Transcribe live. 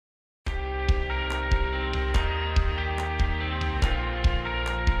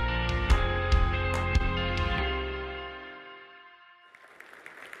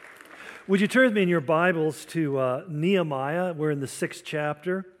Would you turn with me in your Bibles to Nehemiah? We're in the 6th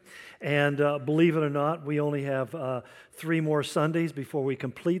chapter, and believe it or not, we only have 3 more Sundays before we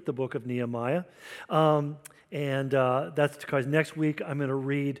complete the book of Nehemiah. That's because next week I'm going to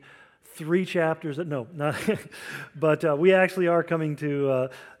read 3 chapters. No, not, but we actually are coming to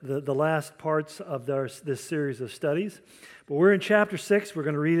the last parts of this series of studies. But we're in chapter 6. We're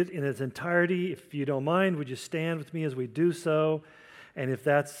going to read it in its entirety. If you don't mind, would you stand with me as we do so? And if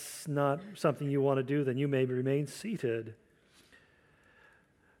that's not something you want to do, then you may remain seated.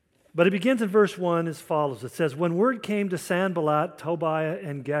 But it begins in verse 1 as follows. It says, "When word came to Sanballat, Tobiah,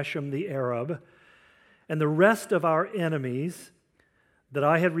 and Geshem the Arab, and the rest of our enemies, that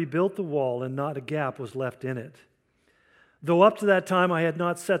I had rebuilt the wall and not a gap was left in it, though up to that time I had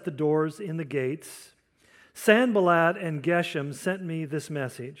not set the doors in the gates, Sanballat and Geshem sent me this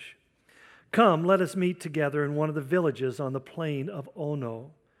message. 'Come, let us meet together in one of the villages on the plain of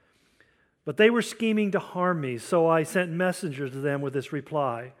Ono.' But they were scheming to harm me, so I sent messengers to them with this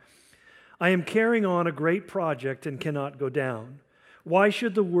reply. 'I am carrying on a great project and cannot go down. Why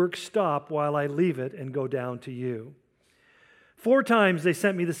should the work stop while I leave it and go down to you?' 4 times they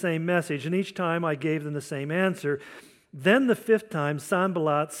sent me the same message, and each time I gave them the same answer. Then the 5th time,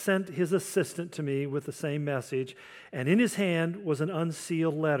 Sanballat sent his assistant to me with the same message, and in his hand was an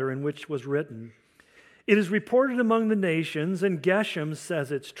unsealed letter in which was written, 'It is reported among the nations, and Geshem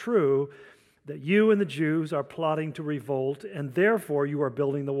says it's true, that you and the Jews are plotting to revolt, and therefore you are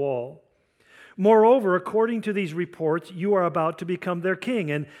building the wall. Moreover, according to these reports, you are about to become their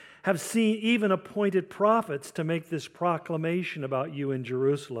king, and have seen even appointed prophets to make this proclamation about you in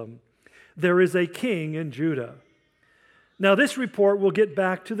Jerusalem. There is a king in Judah. Now this report will get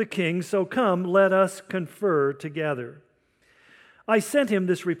back to the king, so come, let us confer together.' I sent him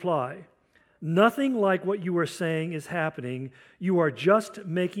this reply, 'Nothing like what you are saying is happening. You are just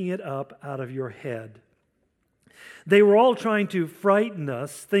making it up out of your head.' They were all trying to frighten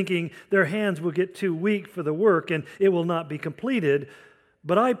us, thinking their hands will get too weak for the work and it will not be completed.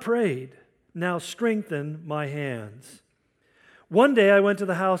 But I prayed, 'Now strengthen my hands.' One day I went to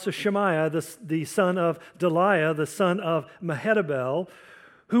the house of Shemaiah, the son of Delaiah, the son of Mehetabel,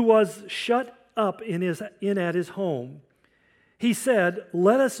 who was shut up in at his home. He said,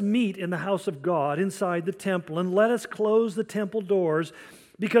 'Let us meet in the house of God inside the temple, and let us close the temple doors,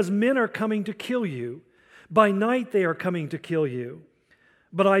 because men are coming to kill you. By night they are coming to kill you.'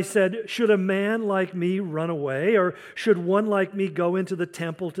 But I said, 'Should a man like me run away, or should one like me go into the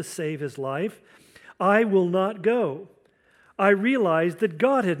temple to save his life? I will not go.' I realized that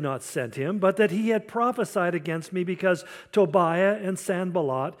God had not sent him, but that he had prophesied against me because Tobiah and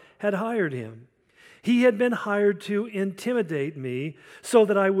Sanballat had hired him. He had been hired to intimidate me so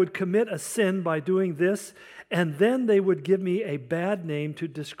that I would commit a sin by doing this, and then they would give me a bad name to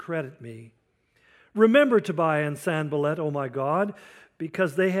discredit me. Remember Tobiah and Sanballat, O my God,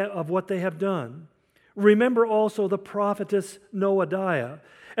 because of what they have done. Remember also the prophetess Noadiah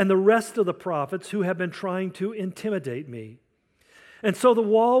and the rest of the prophets who have been trying to intimidate me.' And so the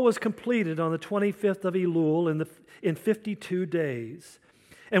wall was completed on the 25th of Elul in 52 days.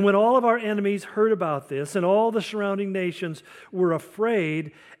 And when all of our enemies heard about this, and all the surrounding nations were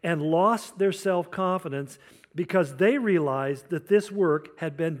afraid and lost their self-confidence because they realized that this work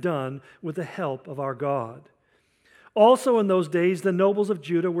had been done with the help of our God. Also in those days, the nobles of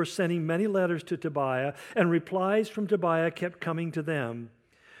Judah were sending many letters to Tobiah, and replies from Tobiah kept coming to them.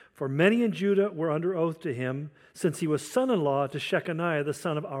 For many in Judah were under oath to him, since he was son-in-law to Shechaniah the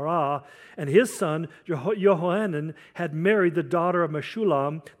son of Arah, and his son Jehohanan had married the daughter of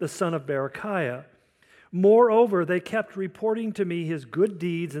Meshullam the son of Berechiah. Moreover, they kept reporting to me his good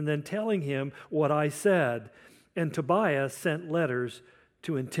deeds and then telling him what I said. And Tobiah sent letters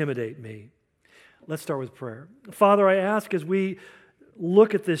to intimidate me." Let's start with prayer. Father, I ask as we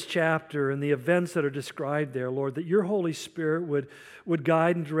look at this chapter and the events that are described there, Lord, that your Holy Spirit would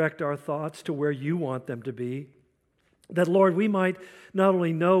guide and direct our thoughts to where you want them to be. That, Lord, we might not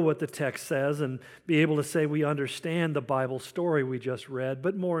only know what the text says and be able to say we understand the Bible story we just read,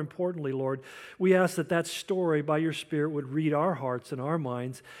 but more importantly, Lord, we ask that that story by your Spirit would read our hearts and our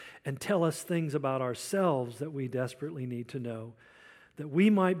minds and tell us things about ourselves that we desperately need to know, that we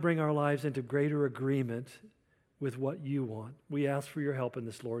might bring our lives into greater agreement with what you want. We ask for your help in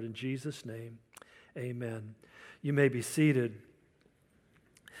this, Lord, in Jesus' name, amen. You may be seated.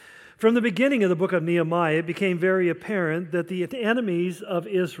 From the beginning of the book of Nehemiah, it became very apparent that the enemies of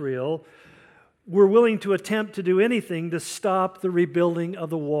Israel were willing to attempt to do anything to stop the rebuilding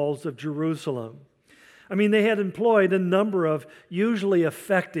of the walls of Jerusalem. I mean, they had employed a number of usually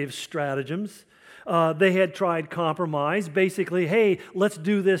effective stratagems, They had tried compromise, basically, hey, let's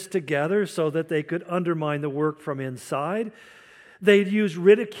do this together so that they could undermine the work from inside. They'd used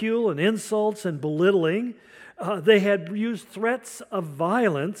ridicule and insults and belittling. They had used threats of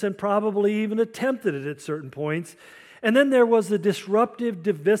violence and probably even attempted it at certain points. And then there was the disruptive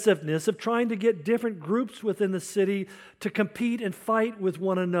divisiveness of trying to get different groups within the city to compete and fight with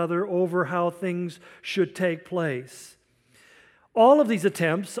one another over how things should take place. All of these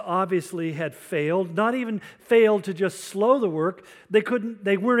attempts obviously had failed, not even failed to just slow the work.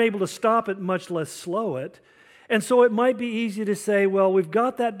 They weren't able to stop it, much less slow it. And so it might be easy to say, well, we've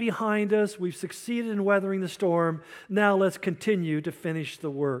got that behind us. We've succeeded in weathering the storm. Now let's continue to finish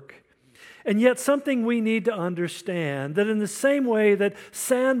the work. And yet something we need to understand, that in the same way that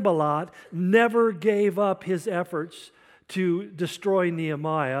Sanballat never gave up his efforts to destroy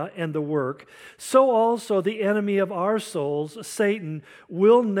Nehemiah and the work, so also the enemy of our souls, Satan,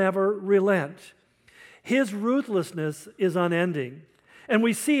 will never relent. His ruthlessness is unending. And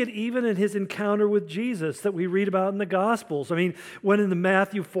we see it even in his encounter with Jesus that we read about in the Gospels. I mean, when in the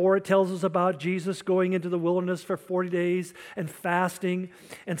Matthew 4, it tells us about Jesus going into the wilderness for 40 days and fasting,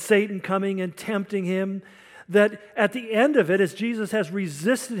 and Satan coming and tempting him, that at the end of it, as Jesus has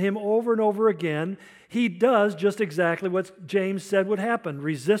resisted him over and over again, he does just exactly what James said would happen.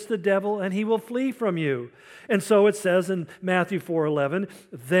 Resist the devil and he will flee from you. And so it says in Matthew 4:11,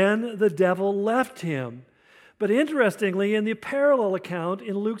 then the devil left him. But interestingly, in the parallel account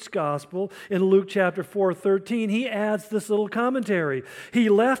in Luke's Gospel, in Luke chapter 4:13, he adds this little commentary. He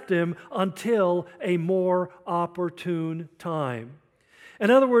left him until a more opportune time.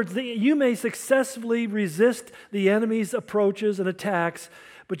 In other words, you may successfully resist the enemy's approaches and attacks,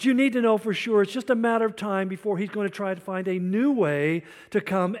 but you need to know for sure it's just a matter of time before he's going to try to find a new way to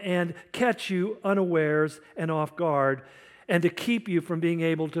come and catch you unawares and off guard, and to keep you from being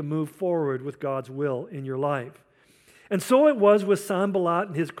able to move forward with God's will in your life. And so it was with Sanballat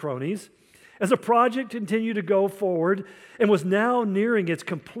and his cronies. As the project continued to go forward and was now nearing its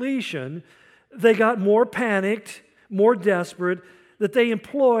completion, they got more panicked, more desperate, that they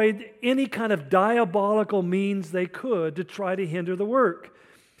employed any kind of diabolical means they could to try to hinder the work.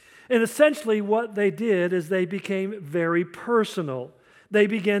 And essentially what they did is they became very personal. They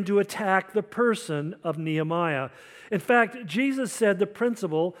began to attack the person of Nehemiah. In fact, Jesus said the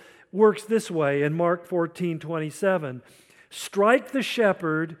principle works this way in Mark 14:27. Strike the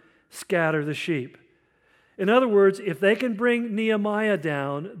shepherd, scatter the sheep. In other words, if they can bring Nehemiah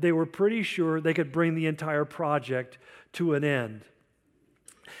down, they were pretty sure they could bring the entire project to an end.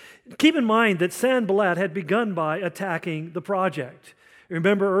 Keep in mind that Sanballat had begun by attacking the project.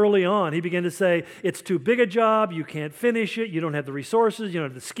 Remember early on, he began to say, it's too big a job, you can't finish it, you don't have the resources, you don't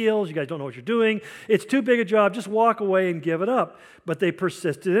have the skills, you guys don't know what you're doing, it's too big a job, just walk away and give it up. But they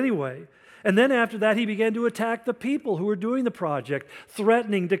persisted anyway. And then after that, he began to attack the people who were doing the project,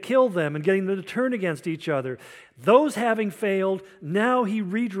 threatening to kill them and getting them to turn against each other. Those having failed, now he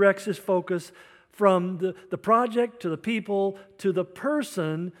redirects his focus from the project to the people to the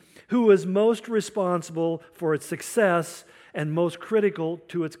person who is most responsible for its success and most critical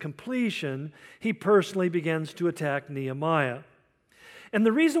to its completion. He personally begins to attack Nehemiah. And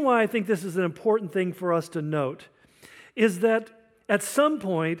the reason why I think this is an important thing for us to note is that at some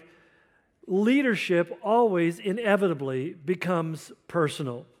point, leadership always inevitably becomes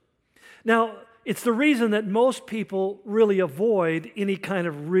personal. Now, it's the reason that most people really avoid any kind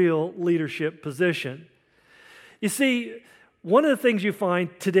of real leadership position. You see, one of the things you find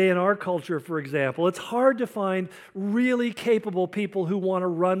today in our culture, for example, it's hard to find really capable people who want to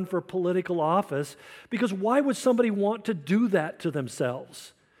run for political office, because why would somebody want to do that to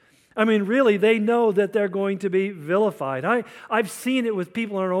themselves? I mean, really, they know that they're going to be vilified. I've seen it with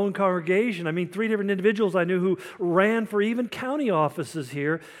people in our own congregation. I mean, 3 different individuals I knew who ran for even county offices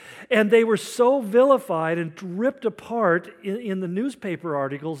here, and they were so vilified and ripped apart in the newspaper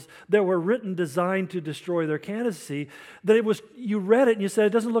articles that were written designed to destroy their candidacy, that you read it and you said,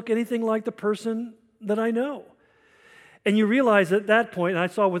 it doesn't look anything like the person that I know. And you realize at that point, and I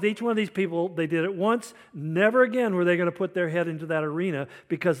saw with each one of these people, they did it once, never again were they going to put their head into that arena,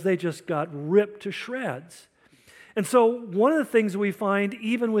 because they just got ripped to shreds. And so one of the things we find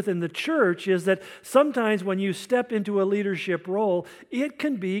even within the church is that sometimes when you step into a leadership role, it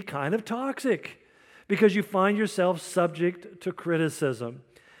can be kind of toxic, because you find yourself subject to criticism.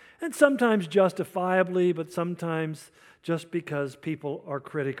 And sometimes justifiably, but sometimes just because people are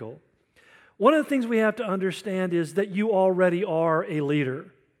critical. One of the things we have to understand is that you already are a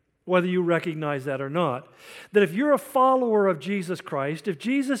leader. whether you recognize that or not. That if you're a follower of Jesus Christ, if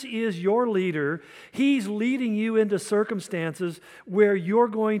Jesus is your leader, He's leading you into circumstances where you're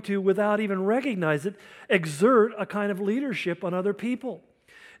going to, without even recognize it, exert a kind of leadership on other people.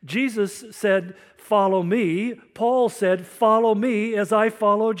 Jesus said, "Follow me." Paul said, "Follow me as I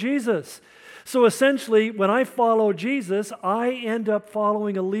follow Jesus." So essentially, when I follow Jesus, I end up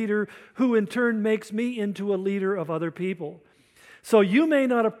following a leader who in turn makes me into a leader of other people. So you may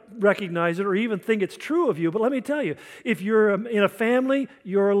not recognize it or even think it's true of you, but let me tell you, if you're in a family,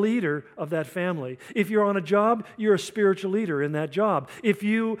 you're a leader of that family. If you're on a job, you're a spiritual leader in that job. If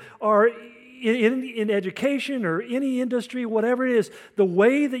you are in education or any industry, whatever it is, the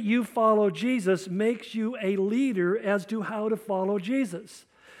way that you follow Jesus makes you a leader as to how to follow Jesus.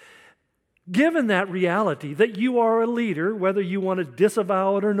 Given that reality that you are a leader, whether you want to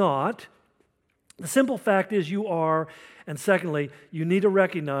disavow it or not, the simple fact is you are. And secondly, you need to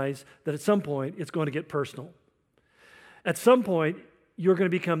recognize that at some point it's going to get personal. At some point, you're going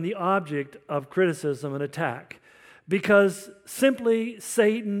to become the object of criticism and attack because simply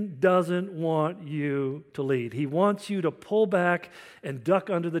Satan doesn't want you to lead. He wants you to pull back and duck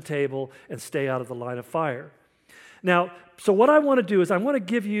under the table and stay out of the line of fire. Now, so what I want to do is I want to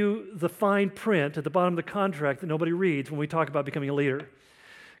give you the fine print at the bottom of the contract that nobody reads when we talk about becoming a leader.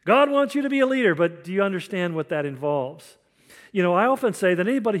 God wants you to be a leader, but do you understand what that involves? You know, I often say that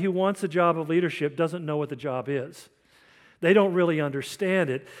anybody who wants a job of leadership doesn't know what the job is. They don't really understand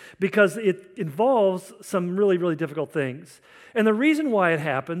it because it involves some really, really difficult things. And the reason why it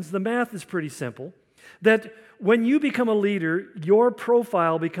happens, the math is pretty simple, that when you become a leader, your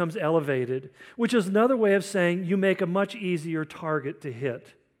profile becomes elevated, which is another way of saying you make a much easier target to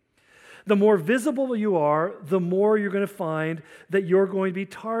hit. The more visible you are, the more you're going to find that you're going to be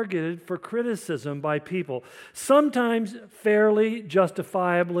targeted for criticism by people. Sometimes fairly,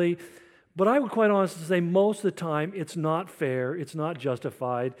 justifiably, but I would quite honestly say most of the time it's not fair, it's not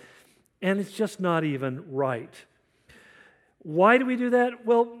justified, and it's just not even right. Why do we do that?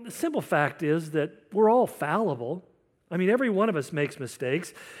 Well, the simple fact is that we're all fallible. I mean, every one of us makes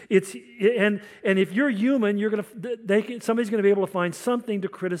mistakes. And if you're human, somebody's going to be able to find something to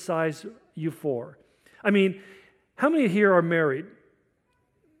criticize you for. I mean, how many here are married?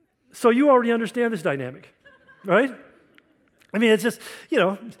 So you already understand this dynamic, right? I mean, it's just,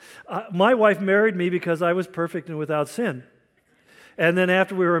 my wife married me because I was perfect and without sin. And then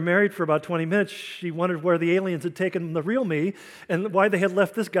after we were married for about 20 minutes, she wondered where the aliens had taken the real me and why they had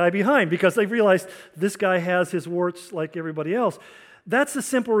left this guy behind, because they realized this guy has his warts like everybody else. That's the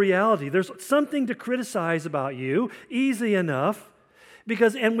simple reality. There's something to criticize about you, easy enough,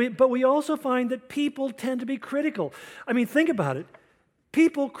 but we also find that people tend to be critical. I mean, think about it.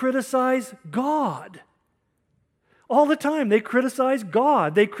 People criticize God. All the time, they criticize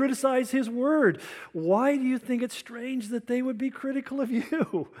God. They criticize His Word. Why do you think it's strange that they would be critical of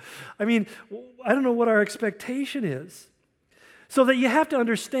you? I mean, I don't know what our expectation is. So that you have to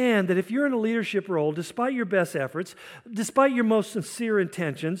understand that if you're in a leadership role, despite your best efforts, despite your most sincere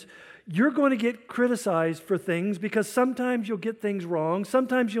intentions, you're going to get criticized for things because sometimes you'll get things wrong,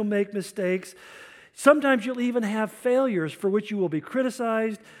 sometimes you'll make mistakes, sometimes you'll even have failures for which you will be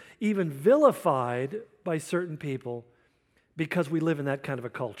criticized, even vilified by certain people because we live in that kind of a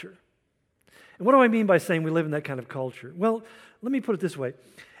culture. And what do I mean by saying we live in that kind of culture? Well, let me put it this way.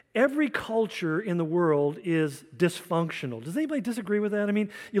 Every culture in the world is dysfunctional. Does anybody disagree with that? I mean,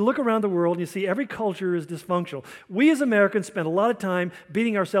 you look around the world and you see every culture is dysfunctional. We as Americans spend a lot of time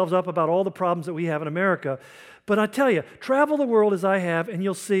beating ourselves up about all the problems that we have in America. But I tell you, travel the world as I have and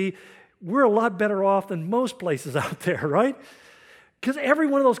you'll see we're a lot better off than most places out there, right? Because every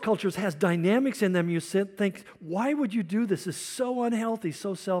one of those cultures has dynamics in them you think, why would you do this? It's so unhealthy,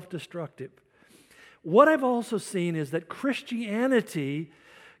 so self-destructive. What I've also seen is that Christianity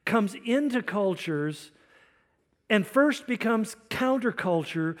comes into cultures and first becomes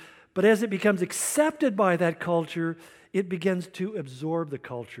counterculture, but as it becomes accepted by that culture, it begins to absorb the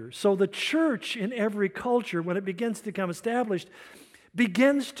culture. So the church in every culture, when it begins to become established,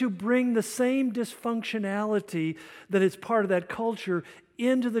 begins to bring the same dysfunctionality that is part of that culture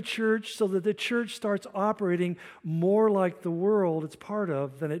into the church so that the church starts operating more like the world it's part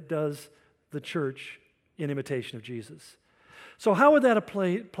of than it does the church in imitation of Jesus. So how would that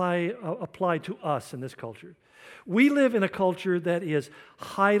apply to us in this culture? We live in a culture that is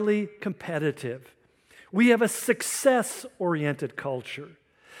highly competitive. We have a success-oriented culture.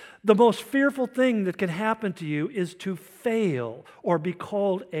 The most fearful thing that can happen to you is to fail or be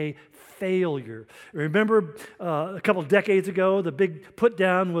called a failure. Remember a couple of decades ago, the big put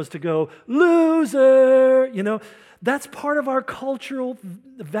down was to go, loser, That's part of our cultural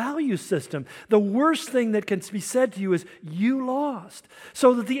value system. The worst thing that can be said to you is, you lost.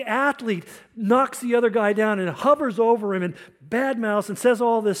 So that the athlete knocks the other guy down and hovers over him and badmouths and says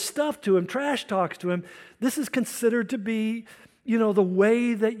all this stuff to him, trash talks to him. This is considered to be, the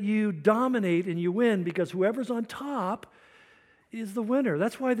way that you dominate and you win, because whoever's on top is the winner.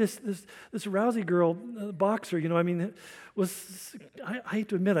 That's why this Rousey girl, boxer, I hate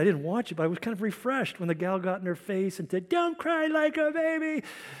to admit I didn't watch it, but I was kind of refreshed when the gal got in her face and said, "Don't cry like a baby."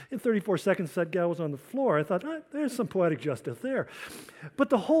 In 34 seconds, that gal was on the floor. I thought, there's some poetic justice there. But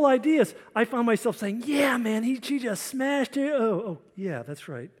the whole idea is, I found myself saying, yeah, man, she just smashed it. Oh, yeah, that's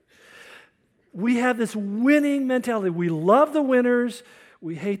right. We have this winning mentality. We love the winners.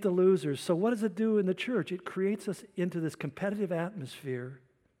 We hate the losers. So what does it do in the church? It creates us into this competitive atmosphere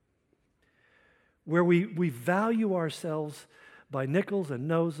where we value ourselves by nickels and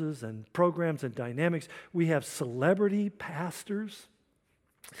noses and programs and dynamics. We have celebrity pastors,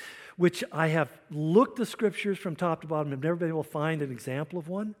 which I have looked the scriptures from top to bottom. I've never been able to find an example of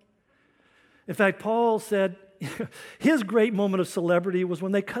one. In fact, Paul said his great moment of celebrity was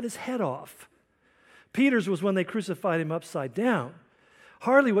when they cut his head off. Peter's was when they crucified him upside down.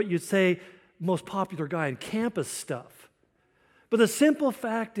 Hardly what you'd say most popular guy in campus stuff. But the simple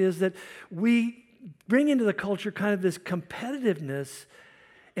fact is that we bring into the culture kind of this competitiveness,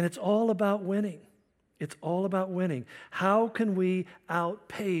 and it's all about winning. It's all about winning. How can we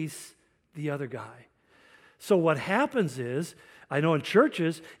outpace the other guy? So what happens is, I know in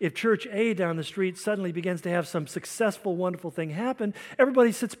churches, if church A down the street suddenly begins to have some successful, wonderful thing happen,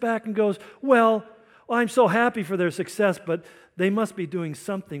 everybody sits back and goes, well, I'm so happy for their success, but they must be doing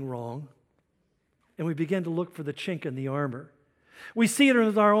something wrong. And we begin to look for the chink in the armor. We see it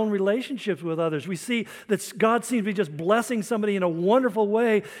in our own relationships with others. We see that God seems to be just blessing somebody in a wonderful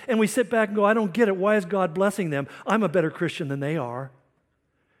way, and we sit back and go, I don't get it. Why is God blessing them? I'm a better Christian than they are.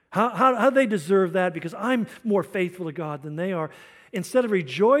 How do they deserve that? Because I'm more faithful to God than they are. Instead of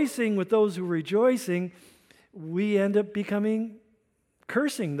rejoicing with those who are rejoicing, we end up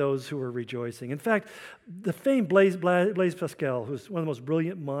cursing those who are rejoicing. In fact, the famed Blaise Pascal, who's one of the most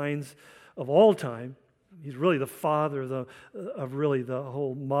brilliant minds of all time, he's really the father of really the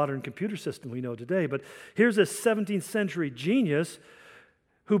whole modern computer system we know today. But here's this 17th century genius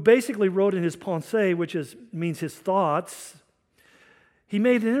who basically wrote in his pensée, which means his thoughts. He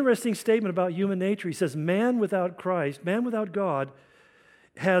made an interesting statement about human nature. He says, man without Christ, man without God,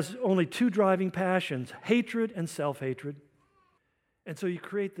 has only two driving passions, hatred and self-hatred. And so you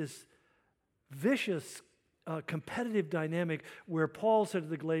create this vicious competitive dynamic where Paul said to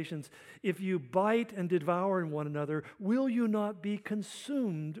the Galatians, if you bite and devour one another, will you not be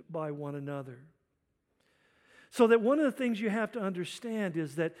consumed by one another? So that one of the things you have to understand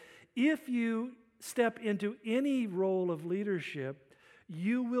is that if you step into any role of leadership,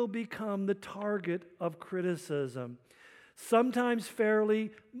 you will become the target of criticism. Sometimes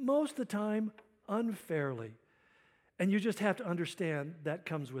fairly, most of the time unfairly. And you just have to understand that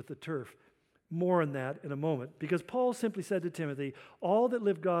comes with the turf. More on that in a moment. Because Paul simply said to Timothy, all that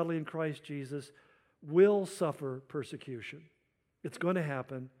live godly in Christ Jesus will suffer persecution. It's going to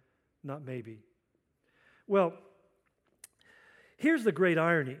happen, not maybe. Well, here's the great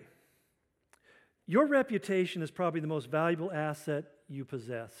irony. Your reputation is probably the most valuable asset you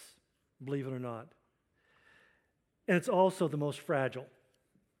possess, believe it or not. And it's also the most fragile.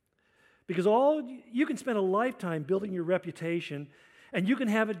 Because you can spend a lifetime building your reputation, and you can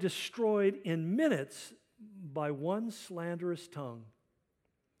have it destroyed in minutes by one slanderous tongue.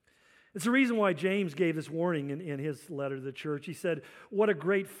 It's the reason why James gave this warning in his letter to the church. He said, what a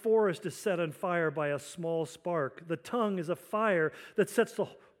great forest is set on fire by a small spark. The tongue is a fire that sets the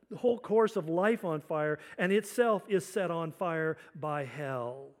whole course of life on fire, and itself is set on fire by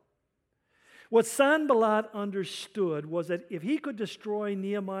hell. What Sanballat understood was that if he could destroy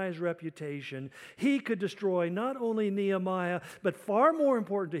Nehemiah's reputation, he could destroy not only Nehemiah, but far more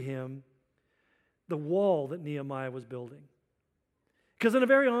important to him, the wall that Nehemiah was building. Because in a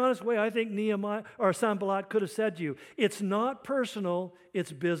very honest way, I think Sanballat could have said to you, it's not personal,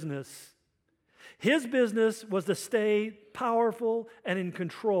 it's business. His business was to stay powerful and in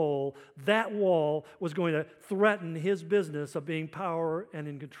control. That wall was going to threaten his business of being power and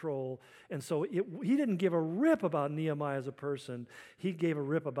in control. And so he didn't give a rip about Nehemiah as a person. He gave a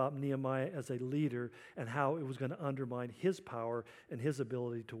rip about Nehemiah as a leader and how it was going to undermine his power and his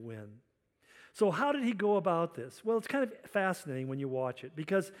ability to win. So how did he go about this? Well, it's kind of fascinating when you watch it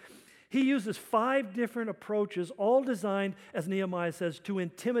because he uses 5 different approaches, all designed, as Nehemiah says, to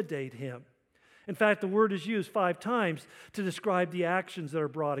intimidate him. In fact, the word is used 5 times to describe the actions that are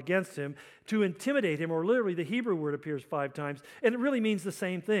brought against him, to intimidate him, or literally the Hebrew word appears 5 times, and it really means the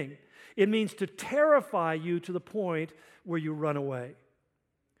same thing. It means to terrify you to the point where you run away.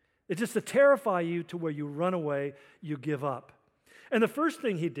 It's just to terrify you to where you run away, you give up. And the first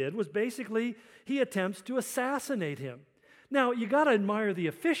thing he did was basically he attempts to assassinate him. Now, you got to admire the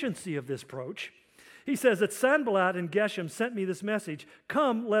efficiency of this approach. He says that Sanballat and Geshem sent me this message,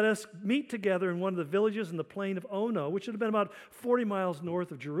 "Come, let us meet together in one of the villages in the plain of Ono," which would have been about 40 miles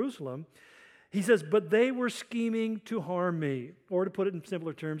north of Jerusalem. He says, "But they were scheming to harm me." Or to put it in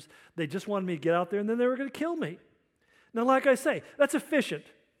simpler terms, they just wanted me to get out there and then they were going to kill me. Now, like I say, that's efficient.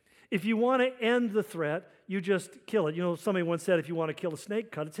 If you want to end the threat, you just kill it. You know, somebody once said, if you want to kill a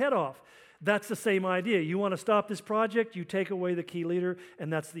snake, cut its head off. That's the same idea. You want to stop this project, you take away the key leader,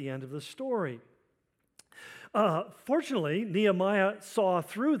 and that's the end of the story. Fortunately, Nehemiah saw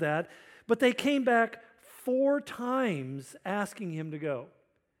through that, but they came back 4 times asking him to go.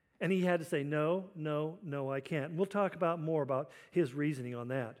 And he had to say, no, no, no, I can't. And we'll talk more about his reasoning on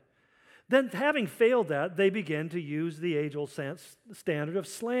that. Then, having failed that, they began to use the age-old standard of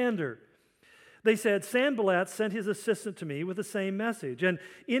slander. They said, "Sanballat sent his assistant to me with the same message, and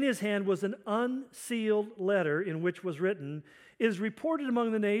in his hand was an unsealed letter in which was written, 'It is reported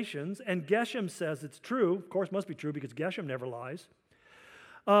among the nations,' and Geshem says it's true," of course must be true because Geshem never lies,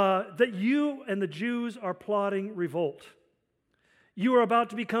 "that you and the Jews are plotting revolt. You are about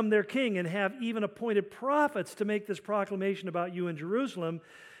to become their king and have even appointed prophets to make this proclamation about you in Jerusalem.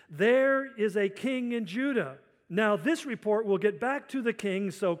 There is a king in Judah. Now this report will get back to the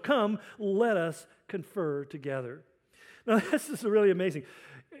king, so come, let us confer together." Now this is really amazing.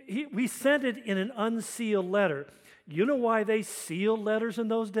 We sent it in an unsealed letter. You know why they sealed letters in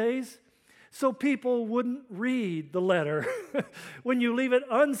those days? So people wouldn't read the letter. When you leave it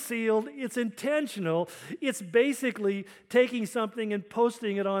unsealed, it's intentional. It's basically taking something and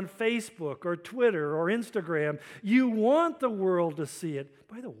posting it on Facebook or Twitter or Instagram. You want the world to see it.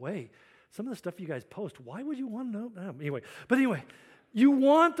 By the way, some of the stuff you guys post, why would you want to know? Anyway, you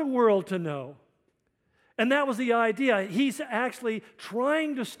want the world to know. And that was the idea. He's actually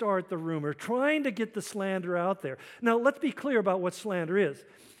trying to start the rumor, trying to get the slander out there. Now, let's be clear about what slander is.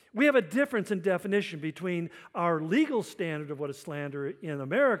 We have a difference in definition between our legal standard of what is slander in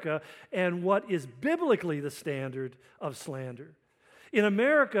America and what is biblically the standard of slander. In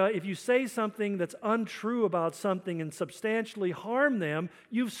America, if you say something that's untrue about something and substantially harm them,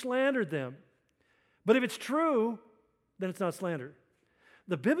 you've slandered them. But if it's true, then it's not slander.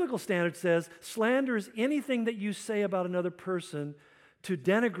 The biblical standard says slander is anything that you say about another person to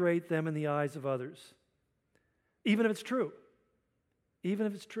denigrate them in the eyes of others, even if it's true. Even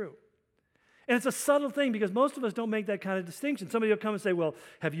if it's true. And it's a subtle thing because most of us don't make that kind of distinction. Somebody will come and say, "Well,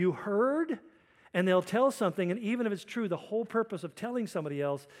 have you heard?" And they'll tell something, and even if it's true, the whole purpose of telling somebody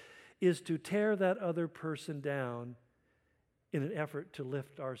else is to tear that other person down in an effort to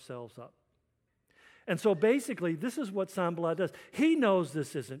lift ourselves up. And so basically, this is what Sanballat does. He knows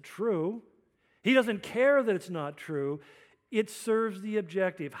this isn't true. He doesn't care that it's not true. It serves the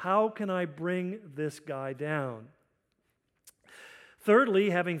objective. How can I bring this guy down? Thirdly,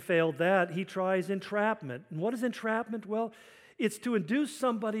 having failed that, he tries entrapment. And what is entrapment? Well, it's to induce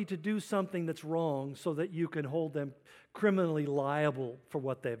somebody to do something that's wrong so that you can hold them criminally liable for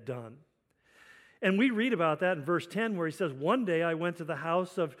what they've done. And we read about that in verse 10 where he says, "One day I went to the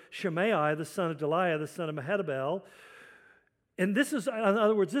house of Shimei, the son of Deliah, the son of Mehetabel." And this is, in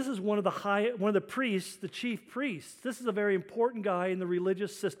other words, this is one of the priests, the chief priests. This is a very important guy in the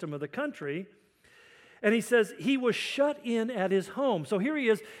religious system of the country. And he says he was shut in at his home. So here he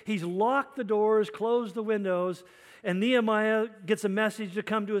is. He's locked the doors, closed the windows, and Nehemiah gets a message to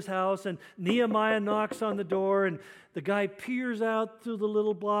come to his house, and Nehemiah knocks on the door, and the guy peers out through the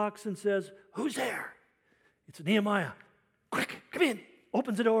little box and says, "Who's there?" It's Nehemiah. "Quick, come in."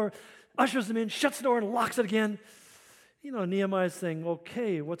 Opens the door, ushers them in, shuts the door, and locks it again. You know, Nehemiah's saying,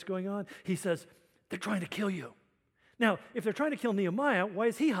 "Okay, what's going on?" He says, "They're trying to kill you." Now, if they're trying to kill Nehemiah, why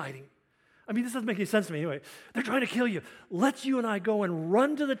is he hiding? I mean, this doesn't make any sense to me anyway. They're trying to kill you. Let's you and I go and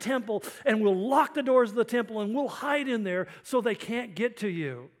run to the temple, and we'll lock the doors of the temple, and we'll hide in there so they can't get to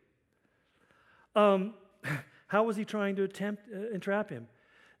you. How was he trying to entrap him?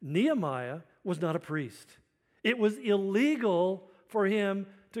 Nehemiah was not a priest. It was illegal for him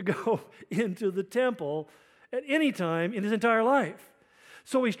to go into the temple at any time in his entire life.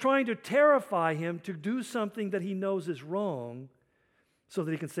 So he's trying to terrify him to do something that he knows is wrong so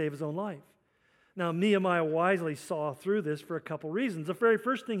that he can save his own life. Now, Nehemiah wisely saw through this for a couple reasons. The very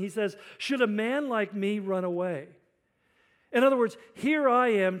first thing he says, should a man like me run away? In other words, here I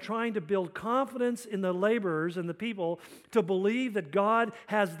am trying to build confidence in the laborers and the people to believe that God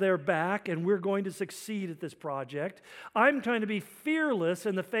has their back and we're going to succeed at this project. I'm trying to be fearless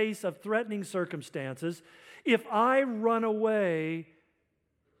in the face of threatening circumstances. If I run away,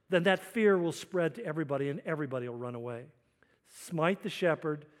 then that fear will spread to everybody and everybody will run away. Smite the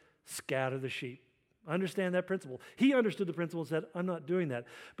shepherd, scatter the sheep. Understand that principle. He understood the principle and said, I'm not doing that.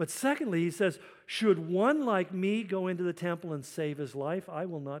 But secondly, he says, should one like me go into the temple and save his life, I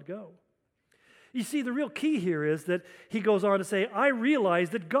will not go. You see, the real key here is that he goes on to say, I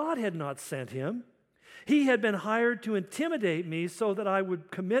realized that God had not sent him. He had been hired to intimidate me so that I would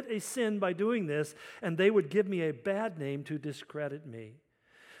commit a sin by doing this, and they would give me a bad name to discredit me.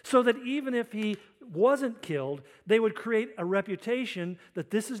 So that even if he wasn't killed, they would create a reputation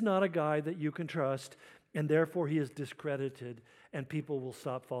that this is not a guy that you can trust, and therefore he is discredited, and people will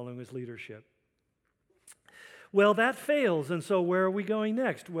stop following his leadership. Well, that fails, and so where are we going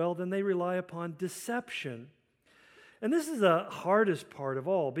next? Well, then they rely upon deception. And this is the hardest part of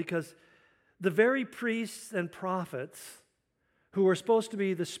all, because the very priests and prophets who are supposed to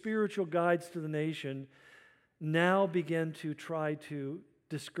be the spiritual guides to the nation now begin to try to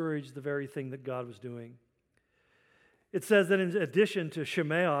discourage the very thing that God was doing. It says that in addition to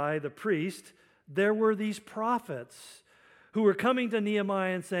Shimei, the priest, there were these prophets who were coming to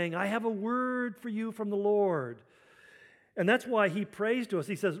Nehemiah and saying, I have a word for you from the Lord. And that's why he prays to us.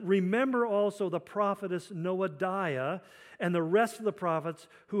 He says, remember also the prophetess Noadiah and the rest of the prophets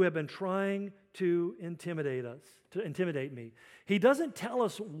who have been trying to intimidate us, to intimidate me. He doesn't tell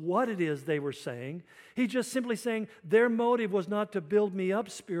us what it is they were saying. He's just simply saying their motive was not to build me up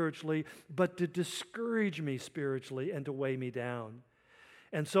spiritually, but to discourage me spiritually and to weigh me down.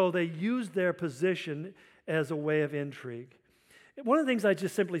 And so they used their position as a way of intrigue. One of the things I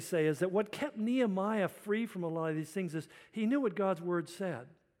just simply say is that what kept Nehemiah free from a lot of these things is he knew what God's Word said.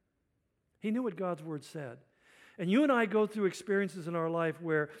 He knew what God's Word said. And you and I go through experiences in our life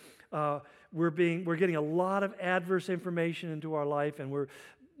where we're getting a lot of adverse information into our life, and we're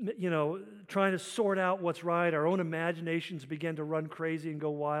trying to sort out what's right. Our own imaginations begin to run crazy and go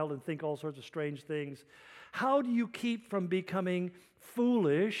wild and think all sorts of strange things. How do you keep from becoming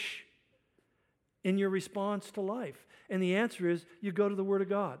foolish in your response to life? And the answer is you go to the Word of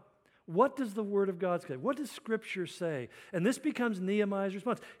God. What does the Word of God say? What does Scripture say? And this becomes Nehemiah's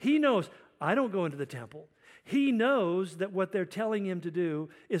response. He knows, I don't go into the temple. He knows that what they're telling him to do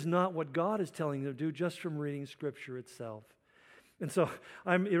is not what God is telling him to do just from reading Scripture itself. And so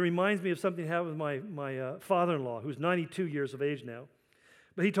it reminds me of something that happened with my father-in-law, who's 92 years of age now.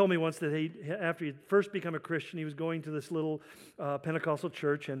 But he told me once that after he'd first become a Christian, he was going to this little Pentecostal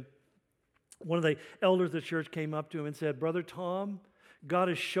church, and one of the elders of the church came up to him and said, Brother Tom, God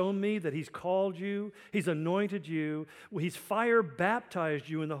has shown me that He's called you, He's anointed you, He's fire baptized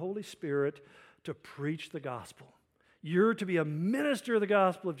you in the Holy Spirit to preach the gospel. You're to be a minister of the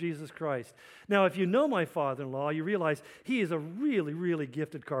gospel of Jesus Christ. Now, if you know my father-in-law, you realize he is a really, really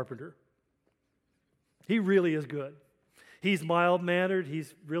gifted carpenter. He really is good. He's mild-mannered.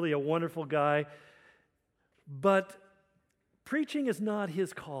 He's really a wonderful guy. But preaching is not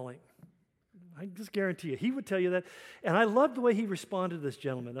his calling. I just guarantee you. He would tell you that. And I loved the way he responded to this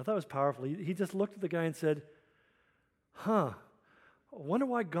gentleman. I thought it was powerful. He just looked at the guy and said, I wonder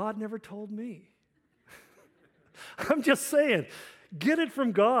why God never told me. I'm just saying, get it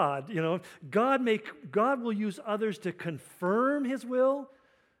from God. God will use others to confirm His will,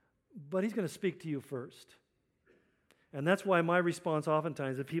 but He's going to speak to you first. And that's why my response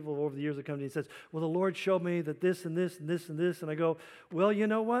oftentimes, if people over the years have come to me and says, well, the Lord showed me that this and this and this and this, and I go, well, you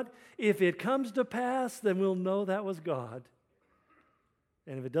know what? If it comes to pass, then we'll know that was God.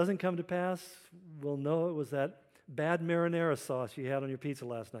 And if it doesn't come to pass, we'll know it was that bad marinara sauce you had on your pizza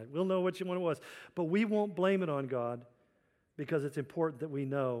last night. We'll know which one it was. But we won't blame it on God because it's important that we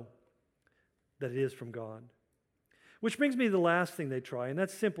know that it is from God. Which brings me to the last thing they try, and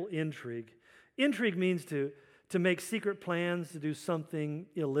that's simple intrigue. Intrigue means to make secret plans to do something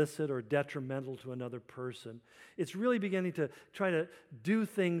illicit or detrimental to another person. It's really beginning to try to do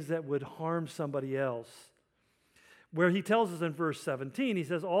things that would harm somebody else. Where he tells us in verse 17, he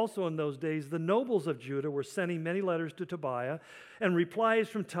says, also in those days, the nobles of Judah were sending many letters to Tobiah, and replies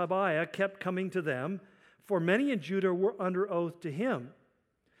from Tobiah kept coming to them, for many in Judah were under oath to him,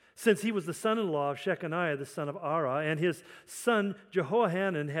 since he was the son-in-law of Shechaniah, the son of Ara, and his son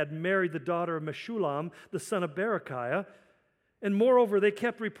Jehohanan had married the daughter of Meshullam, the son of Berechiah. And moreover, they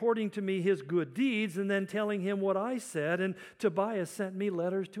kept reporting to me his good deeds and then telling him what I said, and Tobiah sent me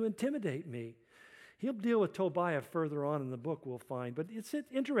letters to intimidate me. He'll deal with Tobiah further on in the book, we'll find. But it's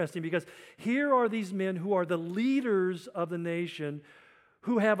interesting because here are these men who are the leaders of the nation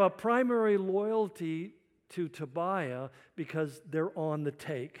who have a primary loyalty to Tobiah because they're on the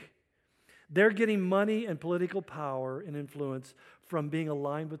take. They're getting money and political power and influence from being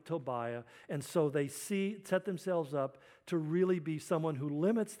aligned with Tobiah, and so they set themselves up to really be someone who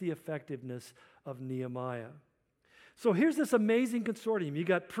limits the effectiveness of Nehemiah. So here's this amazing consortium. You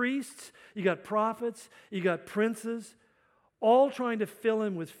got priests, you got prophets, you got princes, all trying to fill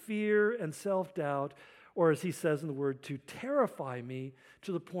in with fear and self-doubt, or as he says in the word, to terrify me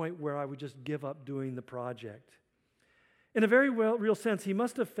to the point where I would just give up doing the project. In a very real sense, he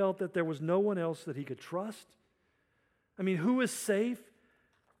must have felt that there was no one else that he could trust. I mean, who is safe?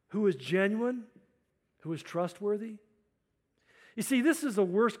 Who is genuine? Who is trustworthy? You see, this is the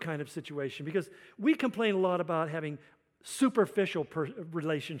worst kind of situation because we complain a lot about having superficial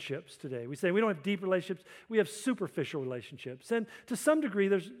relationships today. We say we don't have deep relationships, we have superficial relationships. And to some degree,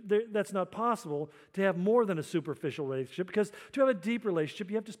 that's not possible to have more than a superficial relationship because to have a deep relationship,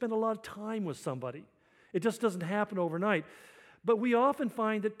 you have to spend a lot of time with somebody. It just doesn't happen overnight. But we often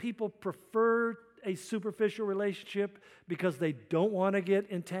find that people prefer a superficial relationship because they don't want to get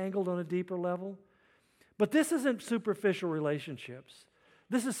entangled on a deeper level. But this isn't superficial relationships.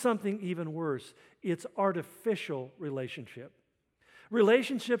 This is something even worse. It's artificial relationship.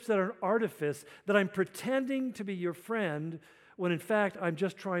 Relationships that are an artifice, that I'm pretending to be your friend when in fact I'm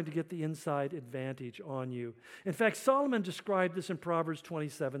just trying to get the inside advantage on you. In fact, Solomon described this in Proverbs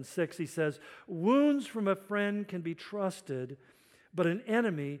 27:6. He says, "Wounds from a friend can be trusted, but an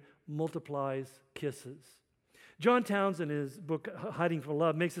enemy multiplies kisses." John Townsend, in his book Hiding from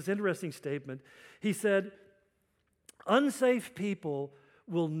Love, makes this interesting statement. He said, "Unsafe people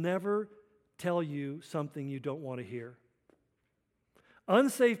will never tell you something you don't want to hear.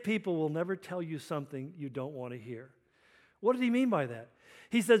 Unsafe people will never tell you something you don't want to hear." What did he mean by that?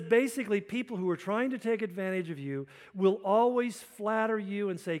 He says basically people who are trying to take advantage of you will always flatter you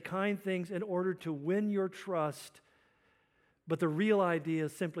and say kind things in order to win your trust, but the real idea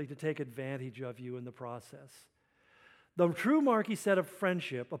is simply to take advantage of you in the process. The true mark, he said, of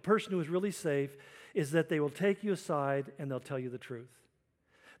friendship, a person who is really safe, is that they will take you aside and they'll tell you the truth.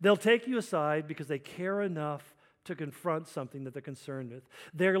 They'll take you aside because they care enough to confront something that they're concerned with.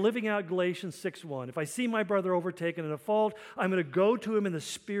 They're living out Galatians 6:1. If I see my brother overtaken in a fault, I'm going to go to him in the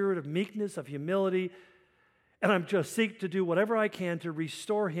spirit of meekness, of humility, and I'm just seek to do whatever I can to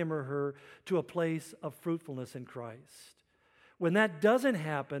restore him or her to a place of fruitfulness in Christ. When that doesn't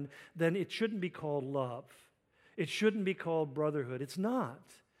happen, then it shouldn't be called love. It shouldn't be called brotherhood. It's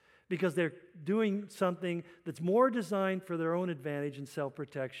not, because they're doing something that's more designed for their own advantage and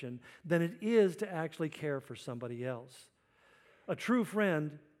self-protection than it is to actually care for somebody else. A true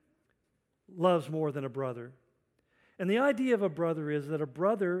friend loves more than a brother. And the idea of a brother is that a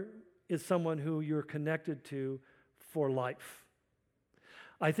brother is someone who you're connected to for life.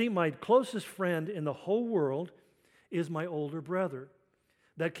 I think my closest friend in the whole world is my older brother.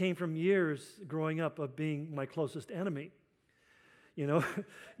 That came from years growing up of being my closest enemy. You know,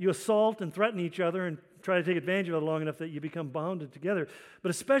 you assault and threaten each other and try to take advantage of it long enough that you become bonded together.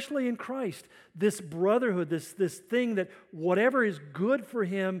 But especially in Christ, this brotherhood, this thing that whatever is good for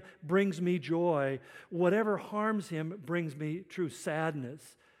him brings me joy, whatever harms him brings me true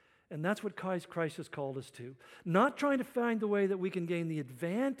sadness. And that's what Christ has called us to. Not trying to find the way that we can gain the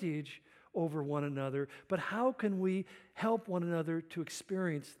advantage over one another, but how can we help one another to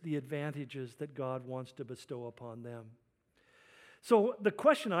experience the advantages that God wants to bestow upon them? So the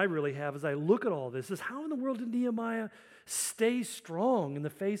question I really have as I look at all this is, how in the world did Nehemiah stay strong in the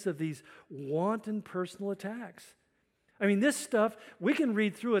face of these wanton personal attacks? I mean, this stuff, we can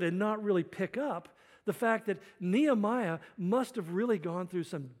read through it and not really pick up the fact that Nehemiah must have really gone through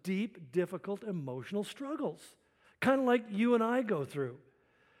some deep, difficult emotional struggles, kind of like you and I go through.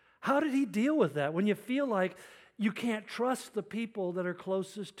 How did he deal with that when you feel like you can't trust the people that are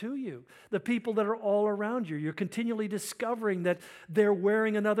closest to you, the people that are all around you? You're continually discovering that they're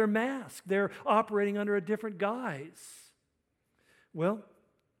wearing another mask. They're operating under a different guise. Well,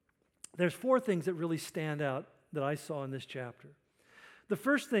 there's 4 things that really stand out that I saw in this chapter. The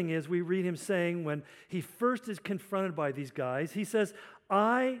first thing is we read him saying when he first is confronted by these guys, he says,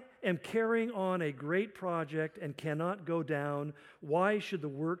 "I am carrying on a great project and cannot go down. Why should the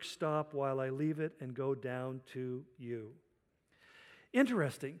work stop while I leave it and go down to you?"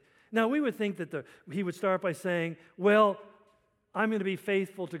 Interesting. Now, we would think that he would start by saying, well, I'm going to be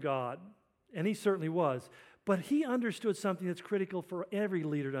faithful to God. And he certainly was. But he understood something that's critical for every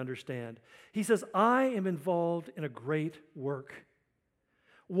leader to understand. He says, I am involved in a great work.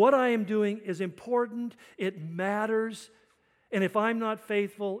 What I am doing is important, it matters, and if I'm not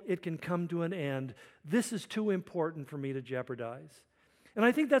faithful, it can come to an end. This is too important for me to jeopardize. And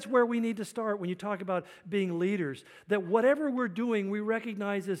I think that's where we need to start when you talk about being leaders, that whatever we're doing, we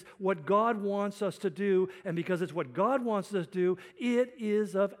recognize is what God wants us to do, and because it's what God wants us to do, it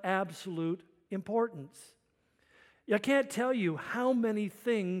is of absolute importance. I can't tell you how many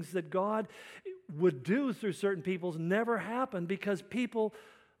things that God would do through certain peoples never happen because people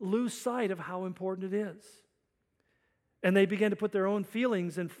lose sight of how important it is. And they begin to put their own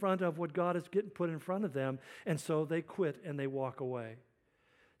feelings in front of what God is getting put in front of them, and so they quit and they walk away.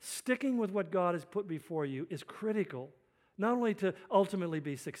 Sticking with what God has put before you is critical, not only to ultimately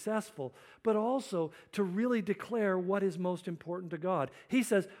be successful, but also to really declare what is most important to God. He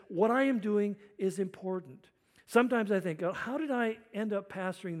says, what I am doing is important. Sometimes I think, oh, how did I end up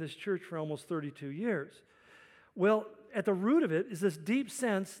pastoring this church for almost 32 years? Well, at the root of it is this deep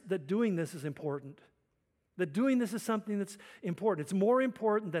sense that doing this is important. That doing this is something that's important. It's more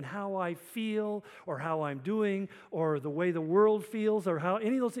important than how I feel or how I'm doing or the way the world feels or how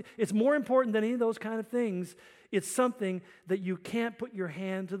any of those things. It's more important than any of those kind of things. It's something that you can't put your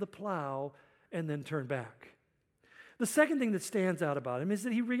hand to the plow and then turn back. The second thing that stands out about him is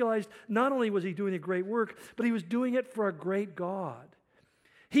that he realized not only was he doing a great work, but he was doing it for a great God.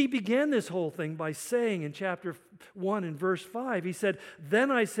 He began this whole thing by saying in chapter 1 and verse 5, he said,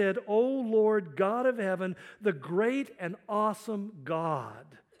 "Then I said, O Lord God of heaven, the great and awesome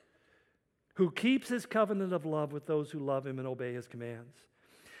God, who keeps his covenant of love with those who love him and obey his commands."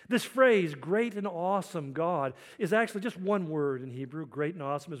 This phrase, great and awesome God, is actually just one word in Hebrew. Great and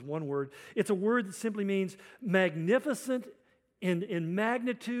awesome is one word. It's a word that simply means magnificent in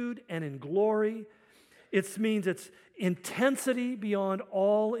magnitude and in glory. It means its intensity beyond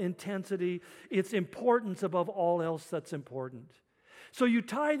all intensity, its importance above all else that's important. So you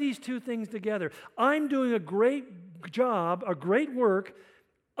tie these two things together. I'm doing a great job, a great work,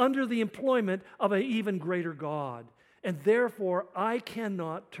 under the employment of an even greater God. And therefore, I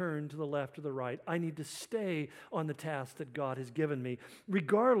cannot turn to the left or the right. I need to stay on the task that God has given me,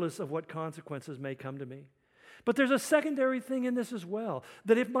 regardless of what consequences may come to me. But there's a secondary thing in this as well,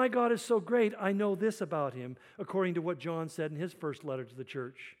 that if my God is so great, I know this about him, according to what John said in his first letter to the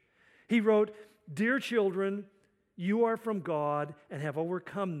church. He wrote, "Dear children, you are from God and have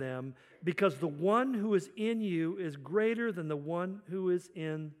overcome them, because the one who is in you is greater than the one who is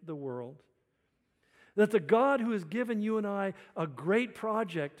in the world." That the God who has given you and I a great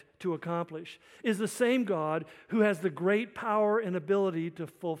project to accomplish is the same God who has the great power and ability to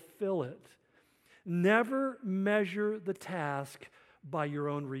fulfill it. Never measure the task by your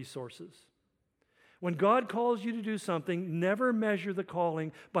own resources. When God calls you to do something, never measure the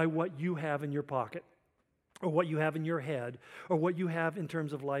calling by what you have in your pocket or what you have in your head or what you have in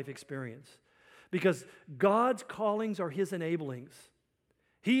terms of life experience. Because God's callings are his enablings.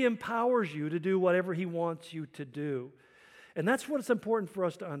 He empowers you to do whatever he wants you to do. And that's what's important for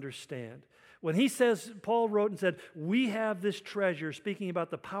us to understand. When he says, Paul wrote and said, we have this treasure, speaking about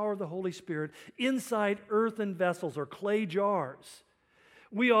the power of the Holy Spirit, inside earthen vessels or clay jars.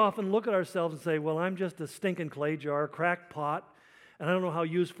 We often look at ourselves and say, well, I'm just a stinking clay jar, cracked pot, and I don't know how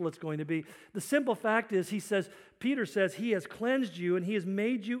useful it's going to be. The simple fact is, Peter says, he has cleansed you and he has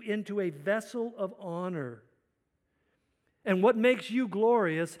made you into a vessel of honor. And what makes you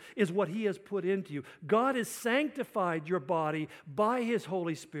glorious is what he has put into you. God has sanctified your body by his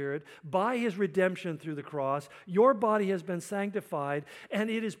Holy Spirit, by his redemption through the cross. Your body has been sanctified, and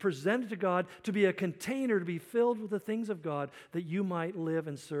it is presented to God to be a container to be filled with the things of God, that you might live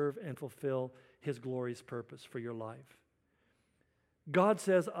and serve and fulfill his glorious purpose for your life. God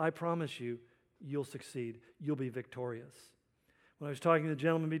says, I promise you, you'll succeed. You'll be victorious. When I was talking to the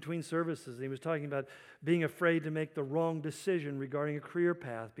gentleman between services, he was talking about being afraid to make the wrong decision regarding a career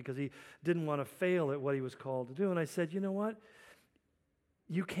path because he didn't want to fail at what he was called to do. And I said, you know what?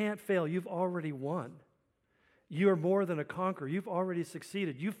 You can't fail. You've already won. You are more than a conqueror. You've already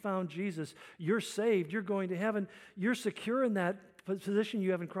succeeded. You've found Jesus. You're saved. You're going to heaven. You're secure in that position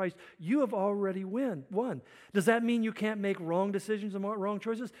you have in Christ. You have already won. Does that mean you can't make wrong decisions and wrong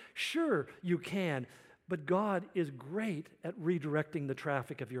choices? Sure, you can. But God is great at redirecting the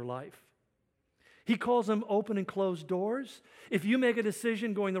traffic of your life. He calls them open and closed doors. If you make a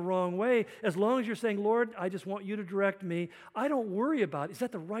decision going the wrong way, as long as you're saying, Lord, I just want you to direct me, I don't worry about, is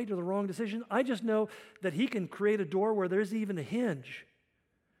that the right or the wrong decision? I just know that he can create a door where there isn't even a hinge.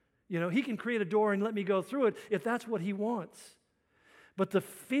 He can create a door and let me go through it if that's what he wants. But the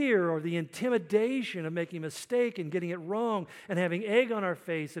fear or the intimidation of making a mistake and getting it wrong and having egg on our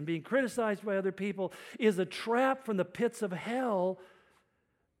face and being criticized by other people is a trap from the pits of hell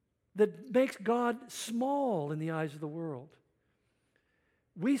that makes God small in the eyes of the world.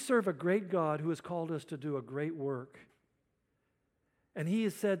 We serve a great God who has called us to do a great work. And He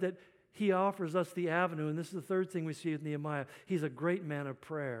has said that He offers us the avenue, and this is the third thing we see with Nehemiah. He's a great man of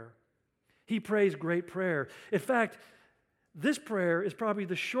prayer. He prays great prayer. In fact, this prayer is probably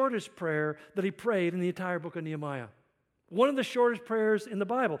the shortest prayer that he prayed in the entire book of Nehemiah. One of the shortest prayers in the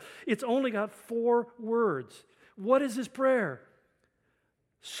Bible. It's only got 4 words. What is his prayer?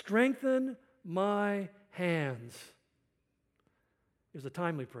 Strengthen my hands. It was a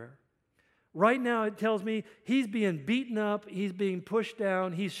timely prayer. Right now it tells me he's being beaten up, he's being pushed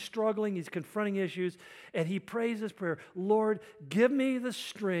down, he's struggling, he's confronting issues, and he prays this prayer, Lord, give me the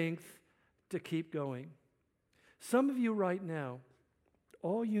strength to keep going. Some of you right now,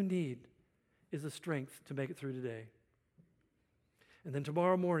 all you need is the strength to make it through today. And then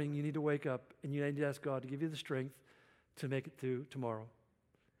tomorrow morning, you need to wake up and you need to ask God to give you the strength to make it through tomorrow.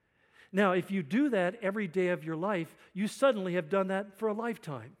 Now, if you do that every day of your life, you suddenly have done that for a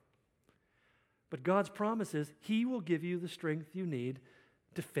lifetime. But God's promise is He will give you the strength you need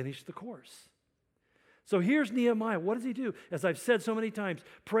to finish the course. So here's Nehemiah. What does he do? As I've said so many times,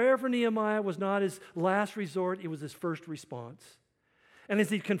 prayer for Nehemiah was not his last resort, it was his first response. And as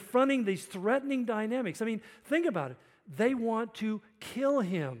he's confronting these threatening dynamics, I mean, think about it. They want to kill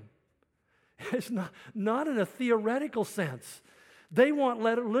him. It's not in a theoretical sense. They want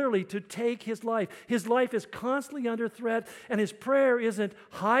literally to take his life. His life is constantly under threat, and his prayer isn't,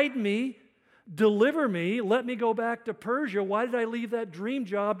 hide me, deliver me, let me go back to Persia. Why did I leave that dream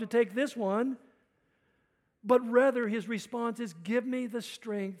job to take this one? But rather, his response is, give me the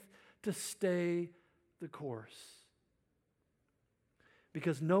strength to stay the course.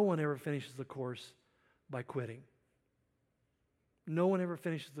 Because no one ever finishes the course by quitting. No one ever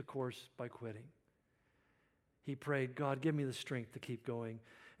finishes the course by quitting. He prayed, God, give me the strength to keep going.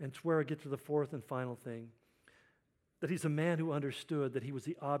 And it's where I get to the fourth and final thing, that he's a man who understood that he was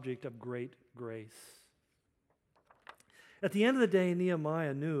the object of great grace. At the end of the day,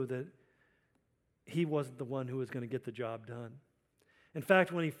 Nehemiah knew that he wasn't the one who was going to get the job done. In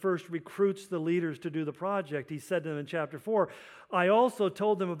fact, when he first recruits the leaders to do the project, he said to them in chapter 4, I also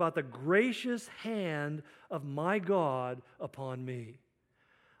told them about the gracious hand of my God upon me.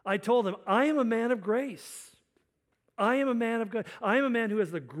 I told them, I am a man of grace. I am a man of God. I am a man who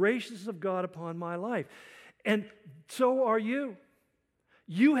has the graciousness of God upon my life. And so are you.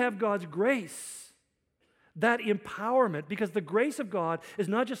 You have God's grace. That empowerment, because the grace of God is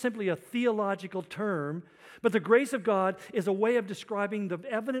not just simply a theological term, but the grace of God is a way of describing the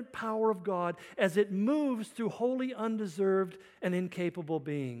evident power of God as it moves through wholly undeserved and incapable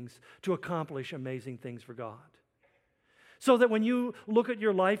beings to accomplish amazing things for God. So that when you look at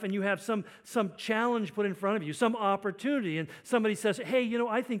your life and you have some challenge put in front of you, some opportunity, and somebody says, hey,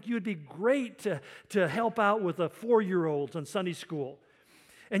 I think you'd be great to help out with the 4-year-olds on Sunday school.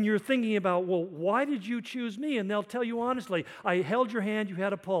 And you're thinking about, well, why did you choose me? And they'll tell you honestly, I held your hand, you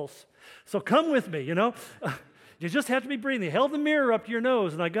had a pulse. So come with me, You just have to be breathing. They held the mirror up to your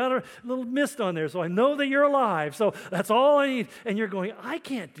nose, and I got a little mist on there, so I know that you're alive. So that's all I need. And you're going, I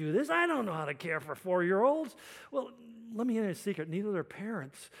can't do this. I don't know how to care for 4-year-olds. Well, let me in a secret. Neither are their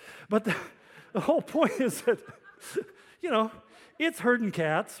parents. But the whole point is that, it's herding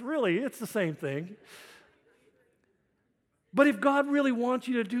cats. Really, it's the same thing. But if God really wants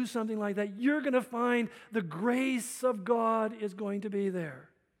you to do something like that, you're going to find the grace of God is going to be there.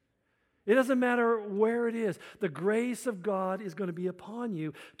 It doesn't matter where it is. The grace of God is going to be upon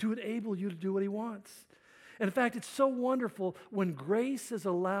you to enable you to do what He wants. And in fact, it's so wonderful when grace is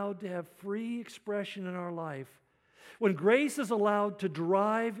allowed to have free expression in our life. When grace is allowed to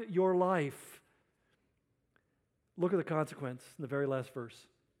drive your life. Look at the consequence in the very last verse.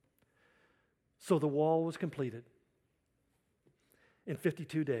 So the wall was completed in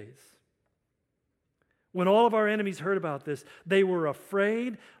 52 days. When all of our enemies heard about this, they were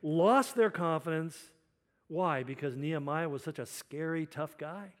afraid, lost their confidence. Why? Because Nehemiah was such a scary, tough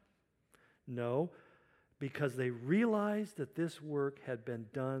guy? No, because they realized that this work had been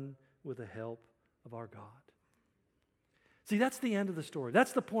done with the help of our God. See, that's the end of the story.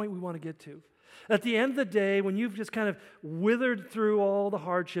 That's the point we want to get to. At the end of the day, when you've just kind of withered through all the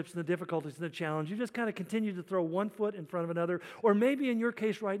hardships and the difficulties and the challenge, you just kind of continue to throw one foot in front of another. Or maybe in your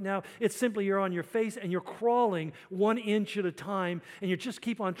case right now, it's simply you're on your face and you're crawling 1 inch at a time and you just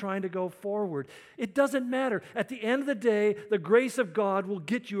keep on trying to go forward. It doesn't matter. At the end of the day, the grace of God will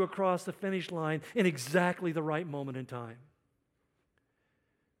get you across the finish line in exactly the right moment in time.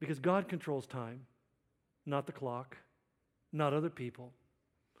 Because God controls time, not the clock, not other people,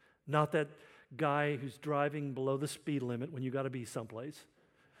 not that guy who's driving below the speed limit when you got to be someplace.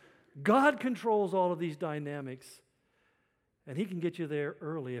 God controls all of these dynamics, and He can get you there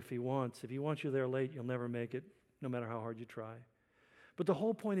early if He wants. If He wants you there late, you'll never make it, no matter how hard you try. But the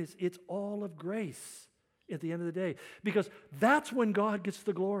whole point is, it's all of grace at the end of the day, because that's when God gets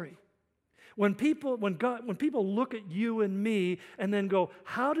the glory. When people look at you and me and then go,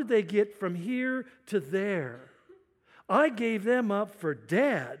 how did they get from here to there? I gave them up for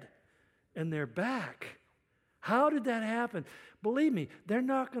dead, and they're back. How did that happen? Believe me, they're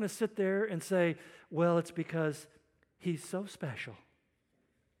not going to sit there and say, well, it's because He's so special.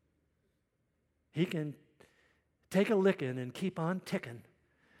 He can take a licking and keep on ticking.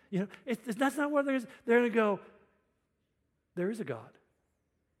 That's not what they're going to go, there is a God.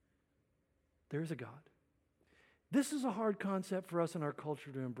 There is a God. This is a hard concept for us in our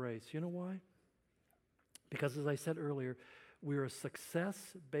culture to embrace. You know why? Because as I said earlier, we're a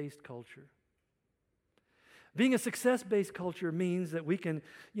success-based culture. Being a success-based culture means that we can,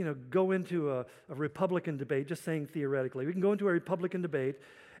 go into a Republican debate, just saying theoretically. We can go into a Republican debate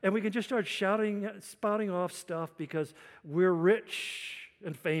and we can just start spouting off stuff because we're rich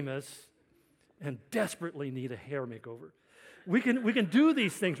and famous and desperately need a hair makeover. We can do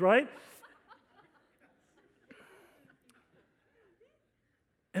these things, right?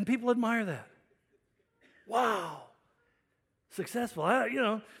 And people admire that. Wow, successful.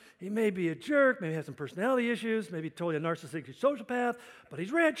 He may be a jerk, maybe have some personality issues, maybe totally a narcissistic sociopath, but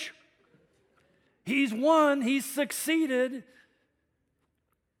he's rich. He's won, he's succeeded.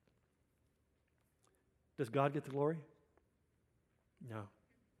 Does God get the glory? No.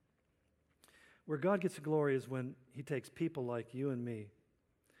 Where God gets the glory is when He takes people like you and me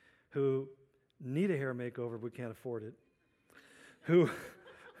who need a hair makeover but can't afford it, who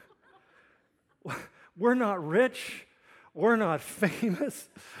we're not rich, we're not famous,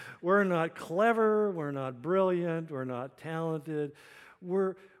 we're not clever, we're not brilliant, we're not talented.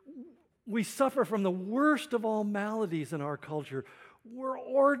 We suffer from the worst of all maladies in our culture. We're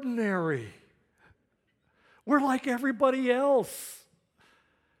ordinary. We're like everybody else.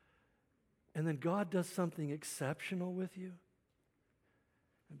 And then God does something exceptional with you.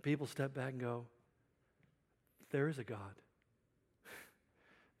 And people step back and go, there is a God.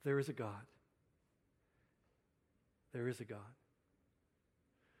 There is a God. There is a God.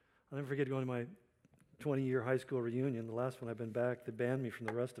 I'll never forget going to my 20-year high school reunion. The last one I've been back, they banned me from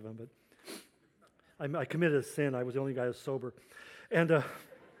the rest of them, but I committed a sin. I was the only guy who was sober. And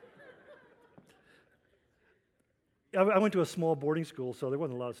I went to a small boarding school, so there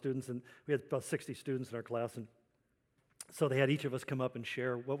wasn't a lot of students, and we had about 60 students in our class, and so they had each of us come up and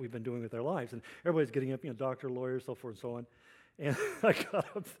share what we've been doing with our lives. And everybody's getting up, doctor, lawyer, so forth and so on. And I got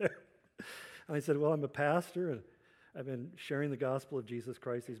up there, and I said, well, I'm a pastor, and I've been sharing the gospel of Jesus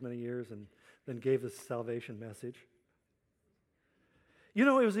Christ these many years, and then gave this salvation message. It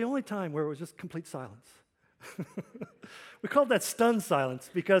was the only time where it was just complete silence. We called that stunned silence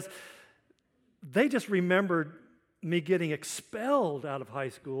because they just remembered me getting expelled out of high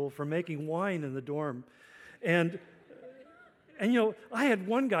school for making wine in the dorm. And I had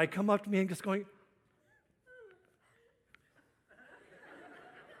one guy come up to me and just going,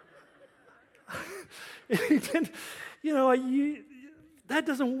 that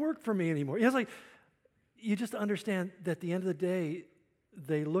doesn't work for me anymore. It's like, you just understand that at the end of the day,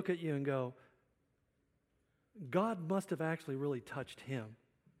 they look at you and go, God must have actually really touched him,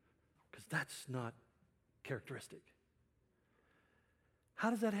 because that's not characteristic. How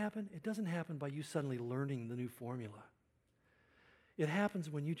does that happen? It doesn't happen by you suddenly learning the new formula. It happens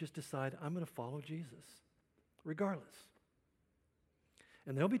when you just decide, I'm going to follow Jesus, regardless.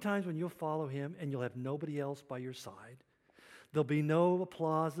 And there'll be times when you'll follow him and you'll have nobody else by your side. There'll be no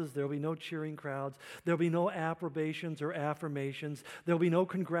applauses. There'll be no cheering crowds. There'll be no approbations or affirmations. There'll be no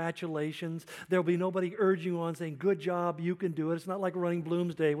congratulations. There'll be nobody urging you on saying, good job, you can do it. It's not like running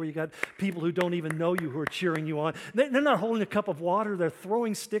Bloomsday where you got people who don't even know you who are cheering you on. They're not holding a cup of water. They're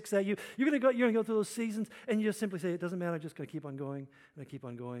throwing sticks at you. You're going to go through those seasons and you just simply say, it doesn't matter. I'm just going to keep on going and I keep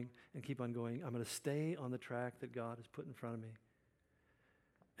on going and keep on going. I'm going to stay on the track that God has put in front of me.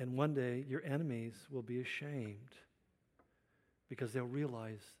 And one day your enemies will be ashamed, because they'll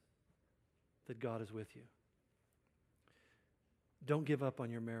realize that God is with you. Don't give up on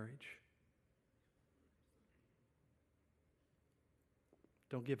your marriage.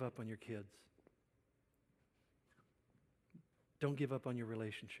 Don't give up on your kids. Don't give up on your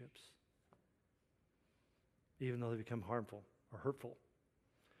relationships, even though they become harmful or hurtful.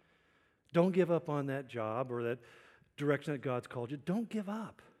 Don't give up on that job or that direction that God's called you. Don't give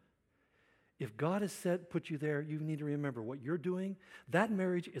up. If God has put you there, you need to remember what you're doing. That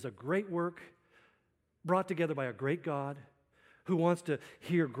marriage is a great work brought together by a great God who wants to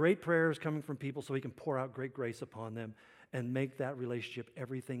hear great prayers coming from people so he can pour out great grace upon them and make that relationship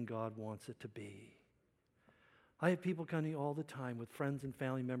everything God wants it to be. I have people come to me all the time with friends and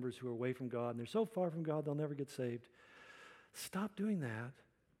family members who are away from God, and they're so far from God they'll never get saved. Stop doing that.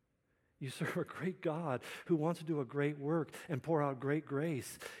 You serve a great God who wants to do a great work and pour out great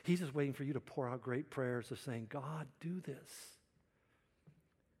grace. He's just waiting for you to pour out great prayers of saying, God, do this.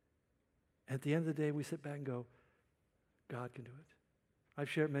 At the end of the day, we sit back and go, God can do it. I've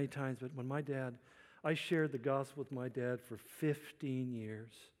shared it many times, but when I shared the gospel with my dad for 15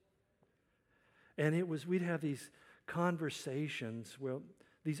 years. And we'd have these conversations,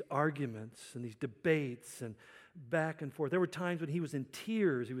 these arguments and these debates and back and forth. There were times when he was in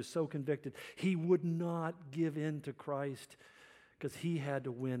tears. He was so convicted. He would not give in to Christ because he had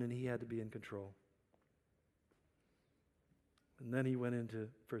to win and he had to be in control. And then he went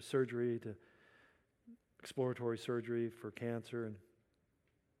for exploratory surgery for cancer. And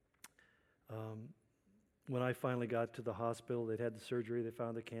when I finally got to the hospital, they'd had the surgery. They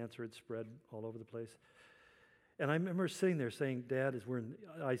found the cancer had spread all over the place. And I remember sitting there saying, Dad, as we're in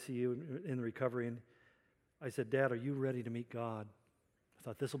the ICU in recovery, and I said, Dad, are you ready to meet God? I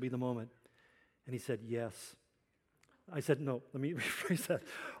thought this will be the moment. And he said, yes. I said, no, let me rephrase that.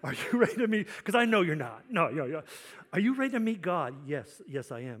 Are you ready to meet? Because I know you're not. No. Are you ready to meet God? Yes,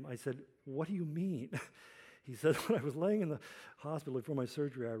 I am. I said, what do you mean? He said, when I was laying in the hospital before my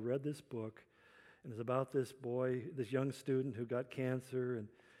surgery, I read this book, and it's about this boy, this young student who got cancer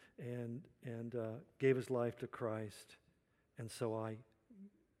and gave his life to Christ. And so I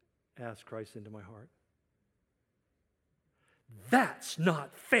asked Christ into my heart. That's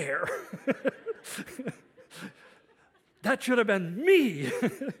not fair. That should have been me.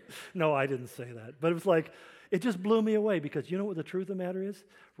 No, I didn't say that. But it was like, it just blew me away because you know what the truth of the matter is?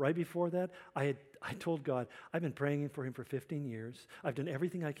 Right before that, I told God, I've been praying for him for 15 years. I've done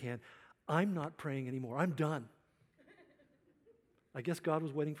everything I can. I'm not praying anymore. I'm done. I guess God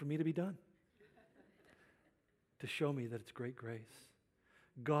was waiting for me to be done to show me that it's great grace.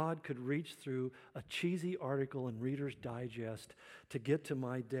 God could reach through a cheesy article in Reader's Digest to get to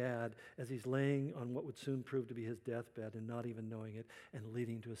my dad as he's laying on what would soon prove to be his deathbed and not even knowing it and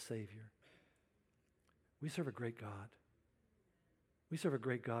leading to a Savior. We serve a great God. We serve a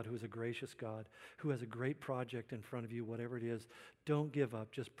great God who is a gracious God, who has a great project in front of you, whatever it is. Don't give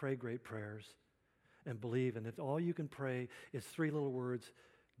up. Just pray great prayers and believe. And if all you can pray is 3 little words,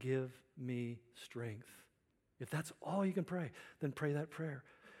 give me strength. If that's all you can pray, then pray that prayer.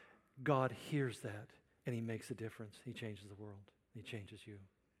 God hears that, and he makes a difference. He changes the world. He changes you.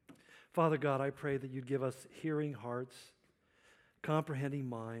 Father God, I pray that you'd give us hearing hearts, comprehending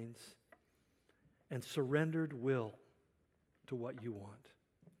minds, and surrendered will to what you want.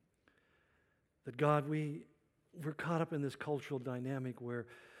 That God, we're caught up in this cultural dynamic where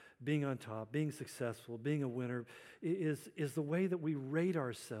being on top, being successful, being a winner is the way that we rate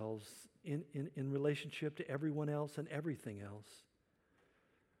ourselves in relationship to everyone else and everything else.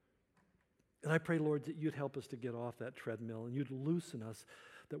 And I pray, Lord, that you'd help us to get off that treadmill and you'd loosen us,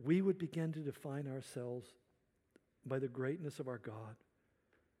 that we would begin to define ourselves by the greatness of our God,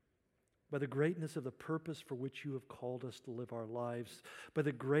 by the greatness of the purpose for which you have called us to live our lives, by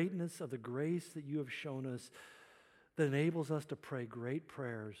the greatness of the grace that you have shown us that enables us to pray great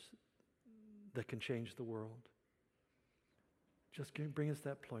prayers that can change the world. Just bring us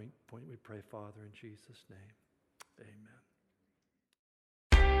that point, we pray, Father, in Jesus' name. Amen.